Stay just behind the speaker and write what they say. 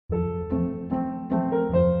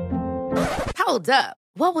Hold up.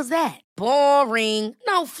 What was that? Boring.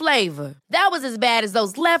 No flavor. That was as bad as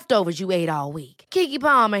those leftovers you ate all week. Keke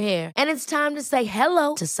Palmer here. And it's time to say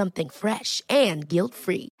hello to something fresh and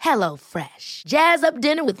guilt-free. Hello Fresh. Jazz up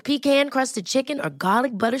dinner with pecan-crusted chicken or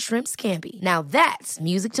garlic butter shrimp scampi. Now that's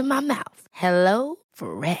music to my mouth. Hello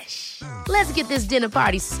Fresh. Let's get this dinner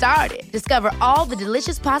party started. Discover all the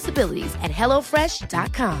delicious possibilities at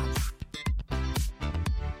hellofresh.com.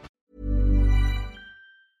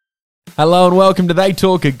 Hello and welcome to They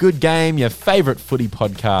Talk a Good Game, your favourite footy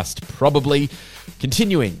podcast, probably.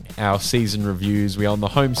 Continuing our season reviews, we're on the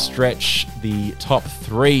home stretch, the top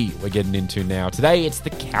three we're getting into now. Today it's the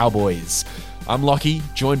Cowboys. I'm Lockie,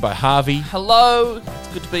 joined by Harvey. Hello, it's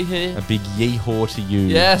good to be here. A big yee-haw to you,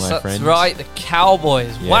 yes, my friend. Yes, that's right, the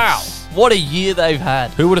Cowboys. Yes. Wow, what a year they've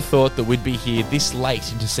had. Who would have thought that we'd be here this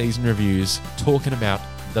late into season reviews talking about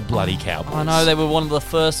the bloody Cowboys? I know, they were one of the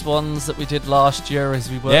first ones that we did last year as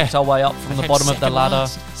we worked our way up from the bottom of the ladder.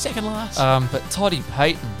 Second last. But Toddy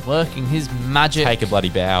Payton working his magic. Take a bloody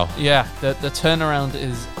bow. Yeah, the turnaround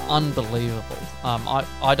is unbelievable.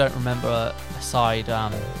 I don't remember a side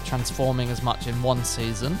transforming as much in one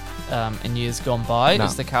season in years gone by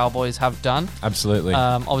as the Cowboys have done. Absolutely.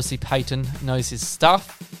 Obviously, Payton knows his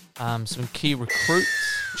stuff. Some key recruits,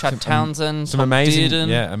 Chad Townsend, some Tom amazing,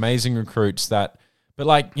 Dearden. amazing recruits that.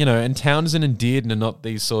 But and Townsend and Dearden are not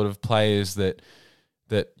these sort of players that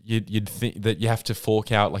you'd think that you have to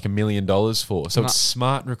fork out like $1 million for. So it's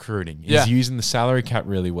smart recruiting. He's using the salary cap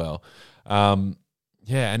really well.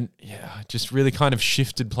 Just really kind of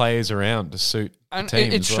shifted players around to suit the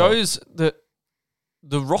team. It shows that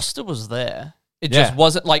the roster was there. It just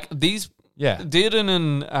wasn't like these. Yeah, Dearden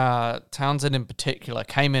and Townsend in particular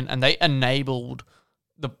came in and they enabled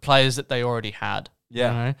the players that they already had. Yeah.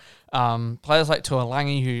 You know? Players like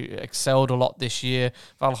Tuolangi, who excelled a lot this year.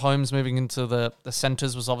 Val Holmes moving into the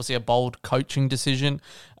centres was obviously a bold coaching decision,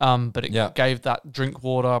 but it gave that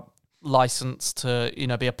Drinkwater license to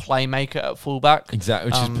be a playmaker at fullback.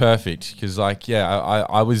 Exactly, which is perfect because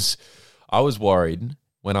I was worried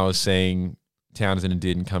when I was seeing Townsend and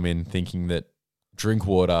Dearden come in, thinking that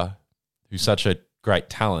Drinkwater, who's such a great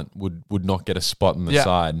talent, would not get a spot on the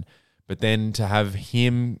side. But then to have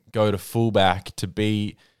him go to fullback,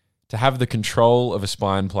 to have the control of a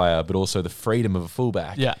spine player, but also the freedom of a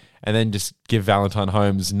fullback. Yeah. And then just give Valentine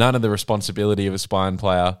Holmes none of the responsibility of a spine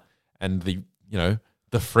player and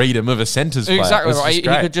the freedom of a centres player. Exactly right. He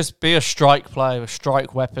could just be a strike player, a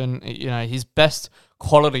strike weapon. His best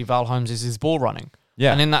quality, Val Holmes, is his ball running.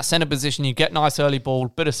 Yeah. And in that centre position, you get nice early ball,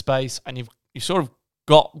 bit of space, and you sort of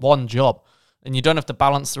got one job. And you don't have to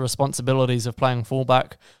balance the responsibilities of playing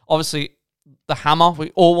fullback. Obviously, the Hammer,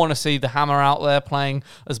 we all want to see the Hammer out there playing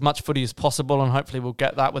as much footy as possible, and hopefully we'll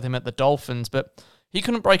get that with him at the Dolphins. But he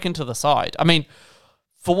couldn't break into the side. I mean,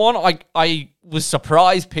 for one, I was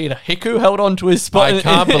surprised Peter Hiku held on to his spot. I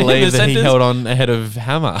can't believe that he held on ahead of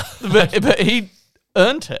Hammer. but he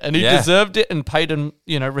earned it, and he deserved it, and Payton,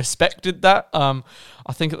 respected that. I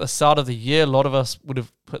think at the start of the year, a lot of us would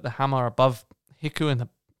have put the Hammer above Hiku in the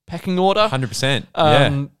pecking order.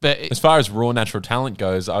 100%. But as far as raw natural talent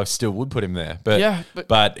goes, I still would put him there. But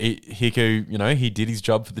Hiku, he did his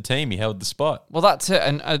job for the team. He held the spot. Well, that's it.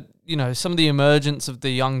 And some of the emergence of the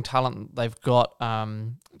young talent they've got,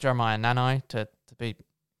 Jeremiah Nanai to be,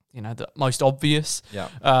 the most obvious. Yeah.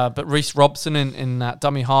 But Reece Robson in that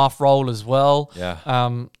dummy half role as well.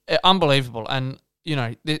 Yeah. Unbelievable. And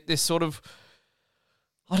this sort of.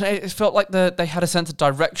 It felt like they had a sense of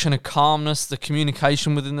direction, a calmness. The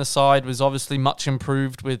communication within the side was obviously much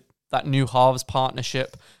improved with that new halves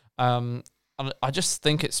partnership. And I just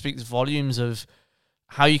think it speaks volumes of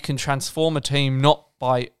how you can transform a team not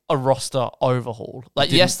by a roster overhaul.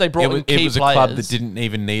 Yes, they brought in key players. It was a club that didn't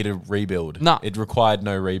even need a rebuild. No. It required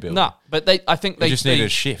no rebuild. No, but I think they just needed a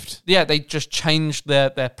shift. Yeah, they just changed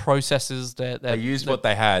their processes. They used what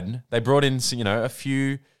they had. They brought in a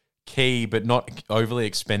few key but not overly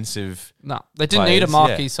expensive. No, they didn't need a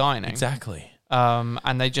marquee signing. Exactly.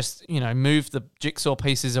 And they just, moved the jigsaw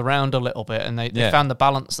pieces around a little bit, and they found the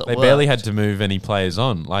balance that worked. They barely had to move any players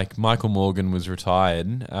on. Like Michael Morgan was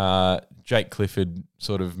retired. Jake Clifford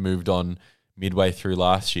sort of moved on midway through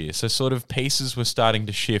last year. So sort of pieces were starting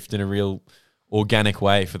to shift in a real organic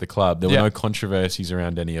way for the club. There were no controversies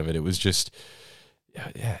around any of it. It was just,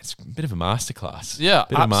 it's a bit of a masterclass. Yeah,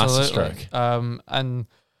 bit absolutely. of a masterstroke. And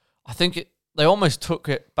I think they almost took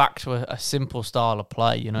it back to a simple style of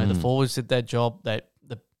play. The forwards did their job. The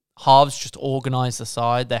halves just organised the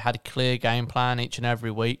side. They had a clear game plan each and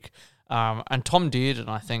every week. And Tom Dearden,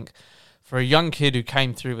 I think, for a young kid who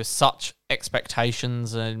came through with such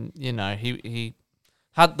expectations, and he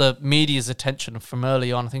had the media's attention from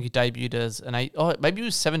early on. I think he debuted as maybe he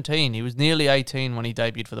was 17. He was nearly 18 when he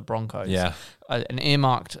debuted for the Broncos. Yeah. And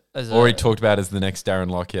earmarked as he talked about as the next Darren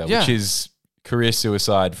Lockyer, which is career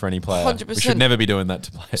suicide for any player. 100%. We should never be doing that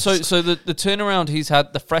to players. So the turnaround he's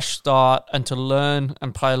had, the fresh start, and to learn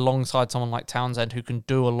and play alongside someone like Townsend who can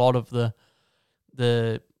do a lot of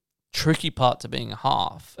the tricky parts of being a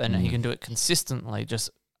half, and he can do it consistently, just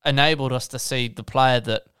enabled us to see the player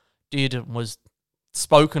that Dearden was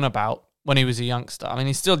spoken about when he was a youngster. I mean,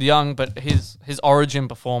 he's still young, but his origin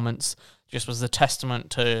performance just was a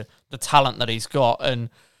testament to the talent that he's got, and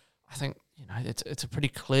I think it's a pretty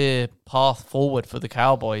clear path forward for the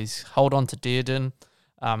Cowboys. Hold on to Dearden,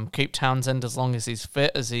 keep Townsend as long as he's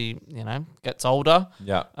fit, as he gets older.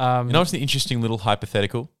 Yeah. It's an interesting little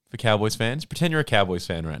hypothetical for Cowboys fans. Pretend you're a Cowboys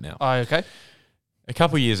fan right now. Oh, okay. A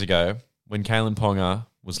couple of years ago, when Kalen Ponga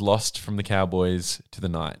was lost from the Cowboys to the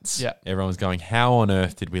Knights, everyone was going, how on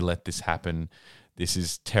earth did we let this happen? This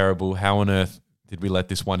is terrible. How on earth did we let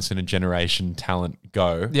this once-in-a-generation talent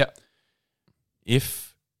go? Yeah.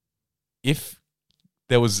 If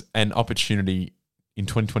there was an opportunity in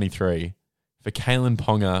 2023 for Kalen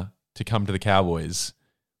Ponga to come to the Cowboys,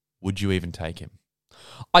 would you even take him?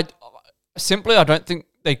 I don't think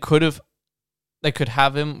they could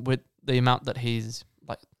have him with the amount that he's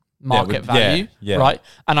like market value, right?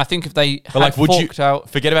 And I think if they had forked out,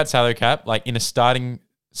 forget about salary cap, like in a starting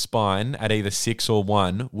spine at either 6 or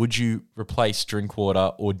 1, would you replace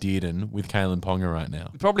Drinkwater or Dearden with Kalen Ponga right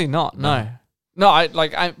now? Probably not. No.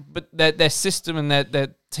 But their system and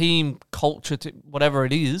their team culture, whatever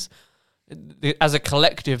it is, as a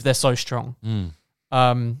collective, they're so strong.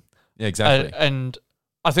 Yeah, exactly. And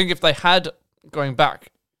I think if they had, going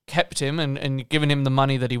back, kept him and given him the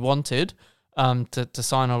money that he wanted to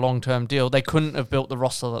sign a long-term deal, they couldn't have built the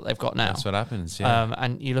roster that they've got now. That's what happens, yeah.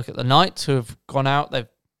 And you look at the Knights who have gone out, they've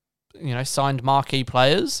signed marquee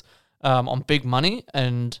players on big money,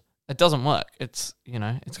 and it doesn't work. It's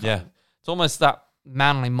it's almost that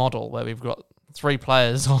Manly model where we've got 3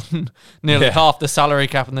 players on nearly half the salary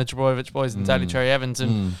cap and the Trbojevic boys and Daly Cherry Evans.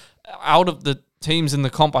 And out of the teams in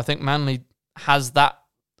the comp, I think Manly has that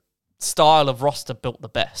style of roster built the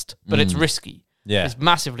best. But it's risky. Yeah. It's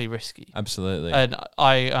massively risky. Absolutely. And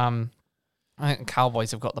I think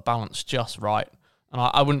Cowboys have got the balance just right. And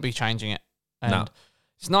I wouldn't be changing it. And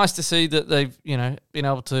it's nice to see that they've, been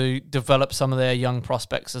able to develop some of their young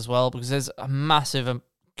prospects as well, because there's a massive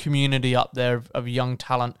community up there of young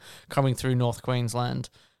talent coming through North Queensland.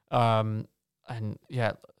 And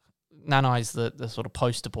yeah, Nanai's the sort of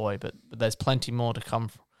poster boy, but there's plenty more to come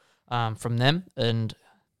from them, and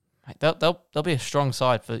they'll be a strong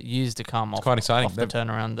side for years to come. It's quite exciting. Off the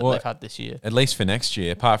turnaround that they've had this year, at least for next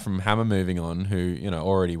year. Apart from Hammer moving on, who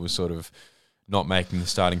already was sort of not making the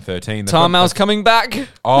starting 13. Tarmal's coming back.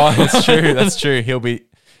 Oh, that's true. That's true.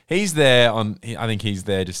 He's there I think he's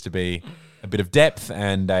there just to be a bit of depth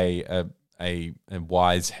and a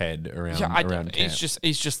wise head around camp.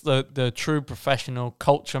 He's just the true professional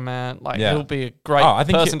culture man. He'll be a great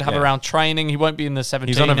person to have around training. He won't be in the 17.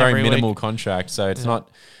 He's on a very minimal contract, so it's not.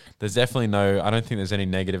 There's definitely I don't think there's any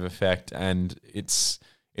negative effect, and it's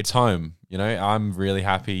home. I'm really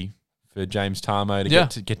happy for James Tarmo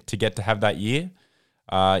to get to have that year.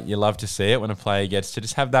 You love to see it when a player gets to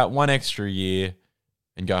just have that one extra year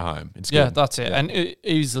and go home. It's good. Yeah, that's it. Yeah. And it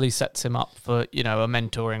easily sets him up for, a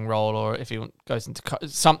mentoring role, or if he goes into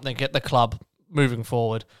something at the club moving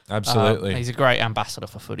forward. Absolutely. He's a great ambassador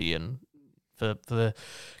for footy and for the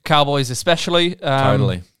Cowboys especially.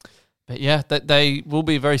 Totally. But yeah, they will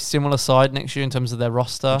be a very similar side next year in terms of their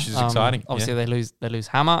roster. Which is exciting. Obviously, they lose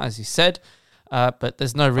Hammer, as you said, but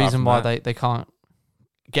there's no reason why they can't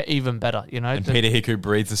get even better, And Peter Hiku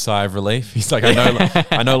breathes a sigh of relief. He's like,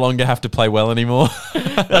 I no longer have to play well anymore.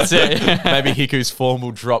 That's it. Maybe Hiku's form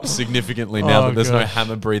will drop significantly now that there's no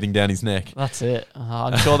Hammer breathing down his neck. That's it.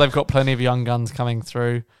 I'm sure they've got plenty of young guns coming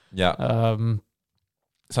through. Yeah.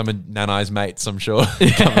 Some of Nanai's mates, I'm sure.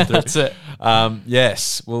 Coming through. That's it.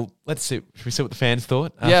 Yes. Well, let's see. Should we see what the fans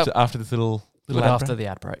thought after this little after the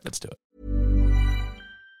ad break? Let's do it.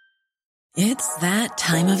 It's that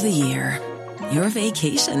time of the year. Your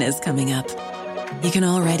vacation is coming up. You can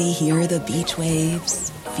already hear the beach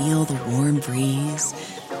waves, feel the warm breeze,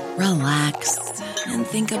 relax, and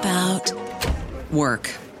think about work.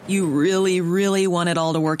 You really, really want it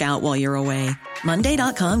all to work out while you're away.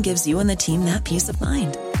 Monday.com gives you and the team that peace of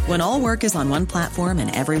mind. When all work is on one platform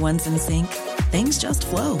and everyone's in sync, things just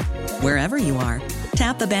flow. Wherever you are,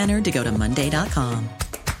 tap the banner to go to Monday.com.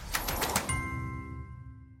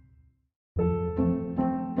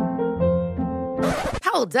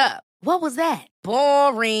 Hold up. What was that?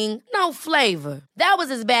 Boring. No flavor. That was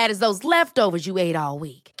as bad as those leftovers you ate all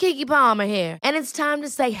week. Keke Palmer here, and it's time to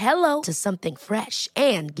say hello to something fresh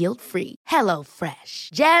and guilt-free.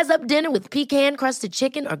 HelloFresh. Jazz up dinner with pecan-crusted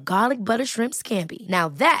chicken or garlic butter shrimp scampi. Now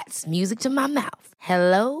that's music to my mouth.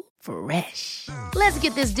 HelloFresh. Let's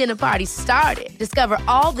get this dinner party started. Discover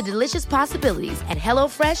all the delicious possibilities at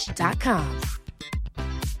HelloFresh.com.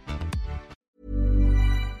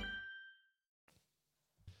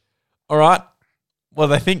 All right.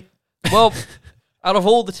 Well, I think... Well, out of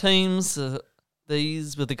all the teams,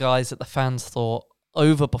 these were the guys that the fans thought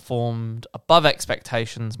overperformed above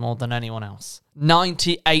expectations more than anyone else.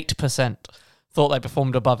 98% thought they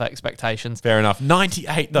performed above expectations. Fair enough.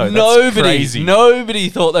 98 though. That's crazy. Nobody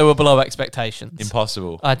thought they were below expectations.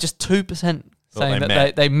 Impossible. Just 2% saying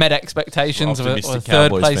that they met expectations of a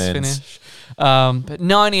third place finish. But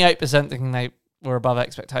 98% thinking they were above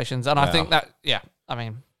expectations. And I think that,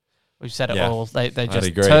 we've said it all. They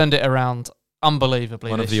just turned it around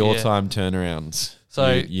unbelievably. One of the all-time turnarounds.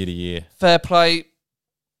 So year to year. Fair play.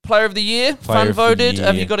 Player of the year, fan voted.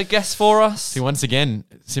 Have you got a guess for us? See, once again,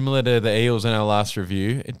 similar to the Eels in our last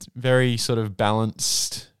review, it's very sort of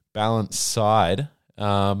balanced side. Okay,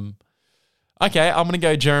 I'm going to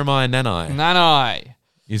go Jeremiah Nanai.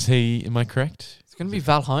 Am I correct? It's going to be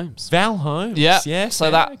Val Holmes. Val Holmes? Yeah.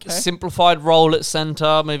 So simplified role at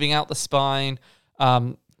centre, moving out the spine,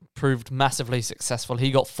 proved massively successful. He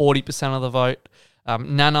got 40% of the vote.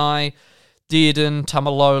 Nanai, Dearden,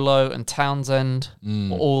 Tamalolo, and Townsend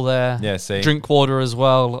were all there. Yeah, see. Drinkwater as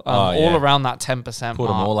well. All around that 10% Put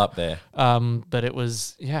them all up there. But it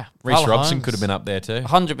was, Reece Robson could have been up there too.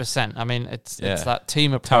 100%. I mean, it's that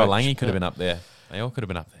team approach. Taulagi could have been up there. They all could have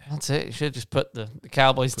been up there. That's it. You should have just put the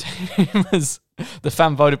Cowboys team as the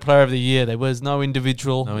fan voted player of the year. There was no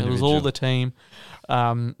individual. It was all the team.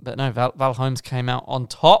 But no, Val Holmes came out on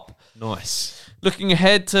top. Nice. Looking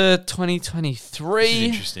ahead to 2023. This is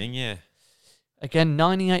interesting, yeah. Again,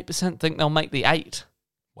 98% think they'll make the 8.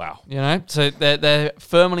 Wow. So they're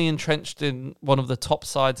firmly entrenched in one of the top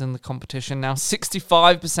sides in the competition now.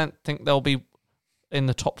 65% think they'll be in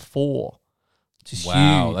the top 4. Which is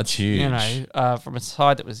huge. That's huge. From a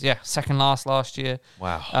side that was, second last year.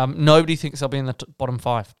 Wow. Nobody thinks they'll be in the bottom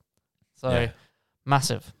 5. So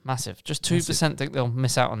massive. Just 2% think they'll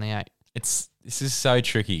miss out on the 8. This is so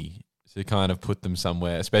tricky to kind of put them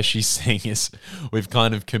somewhere, especially seeing as we've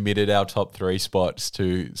kind of committed our top 3 spots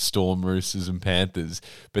to Storm, Roosters and Panthers.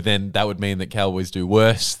 But then that would mean that Cowboys do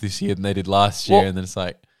worse this year than they did last year. And then it's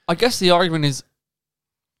like... I guess the argument is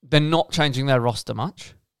they're not changing their roster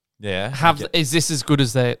much. Yeah. Is this as good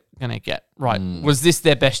as they're going to get? Right. Was this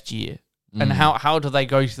their best year? And how do they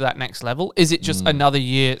go to that next level? Is it just another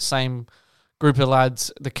year, same group of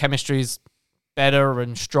lads, the chemistry's better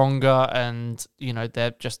and stronger and,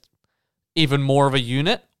 they're just even more of a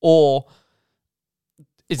unit? Or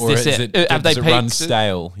is this it? Have they run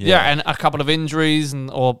stale? And a couple of injuries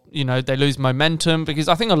or they lose momentum? Because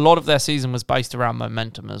I think a lot of their season was based around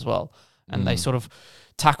momentum as well. And they sort of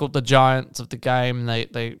tackled the giants of the game.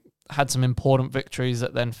 They had some important victories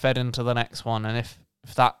that then fed into the next one. And if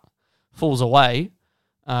that falls away,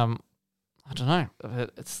 I don't know.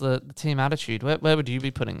 It's the team attitude. Where would you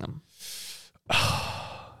be putting them?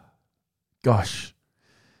 Gosh,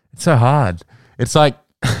 it's so hard. It's like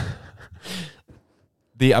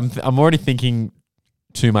I'm already thinking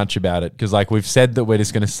too much about it because we've said that we're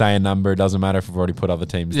just going to say a number. It doesn't matter if we've already put other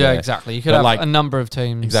teams there. Yeah, exactly. You could have a number of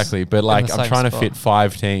teams. Exactly, but I'm trying to fit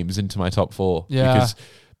 5 teams into my top 4. Yeah. Because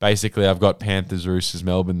basically I've got Panthers, Roosters,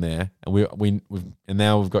 Melbourne there, and and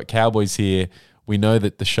now we've got Cowboys here. We know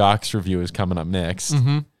that the Sharks review is coming up next.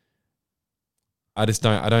 Mm-hmm. I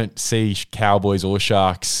don't see Cowboys or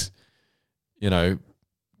Sharks,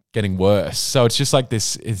 getting worse. So it's just like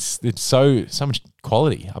this. It's so much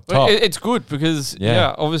quality up top. It's good because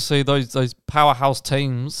obviously those powerhouse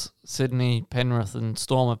teams, Sydney, Penrith, and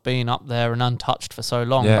Storm have been up there and untouched for so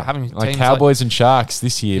long. Yeah. But having teams Cowboys and Sharks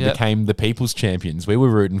this year became the people's champions. We were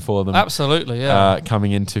rooting for them. Absolutely, yeah.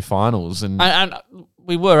 Coming into finals and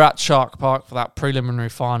we were at Shark Park for that preliminary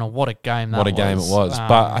final. What a game that was. What a game it was.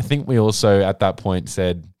 But I think we also at that point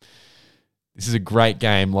said, this is a great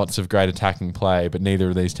game, lots of great attacking play, but neither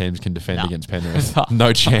of these teams can defend against Penrith.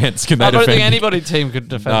 No chance can they defend. I don't think anybody team could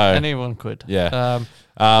defend. No. Anyone could. Yeah.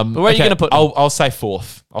 But where are you going to put them? I'll say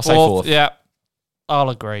 4th. I'll say 4th. Yeah. I'll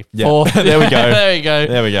agree. Yeah. 4th. There we go. There you go.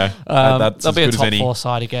 There we go. That's they'll be a good top 4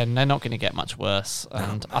 side again. They're not going to get much worse.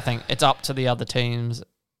 And I think it's up to the other teams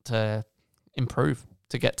to improve,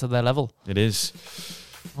 to get to their level. It is.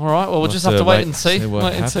 All right, well, we'll just have to wait and see.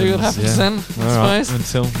 Wait and see what happens then, I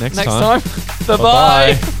suppose. Until next time.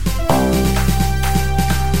 Bye-bye.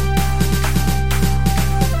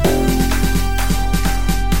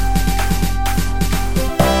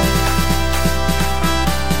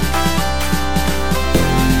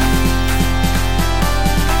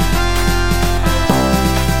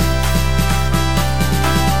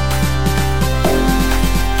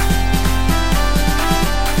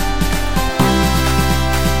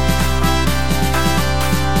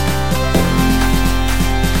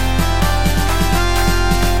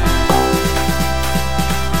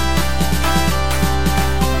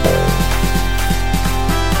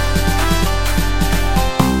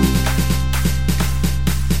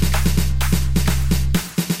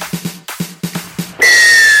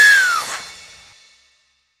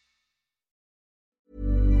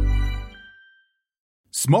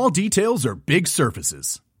 Small details are big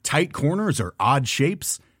surfaces. Tight corners are odd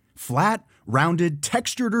shapes. Flat, rounded,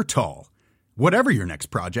 textured, or tall. Whatever your next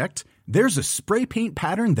project, there's a spray paint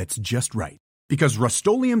pattern that's just right. Because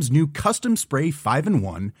Rust-Oleum's new Custom Spray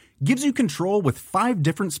 5-in-1 gives you control with 5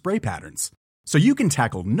 different spray patterns. So you can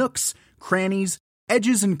tackle nooks, crannies,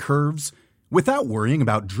 edges, and curves without worrying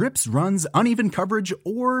about drips, runs, uneven coverage,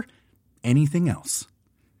 or anything else.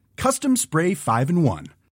 Custom Spray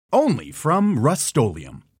 5-in-1. Only from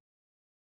Rust-Oleum.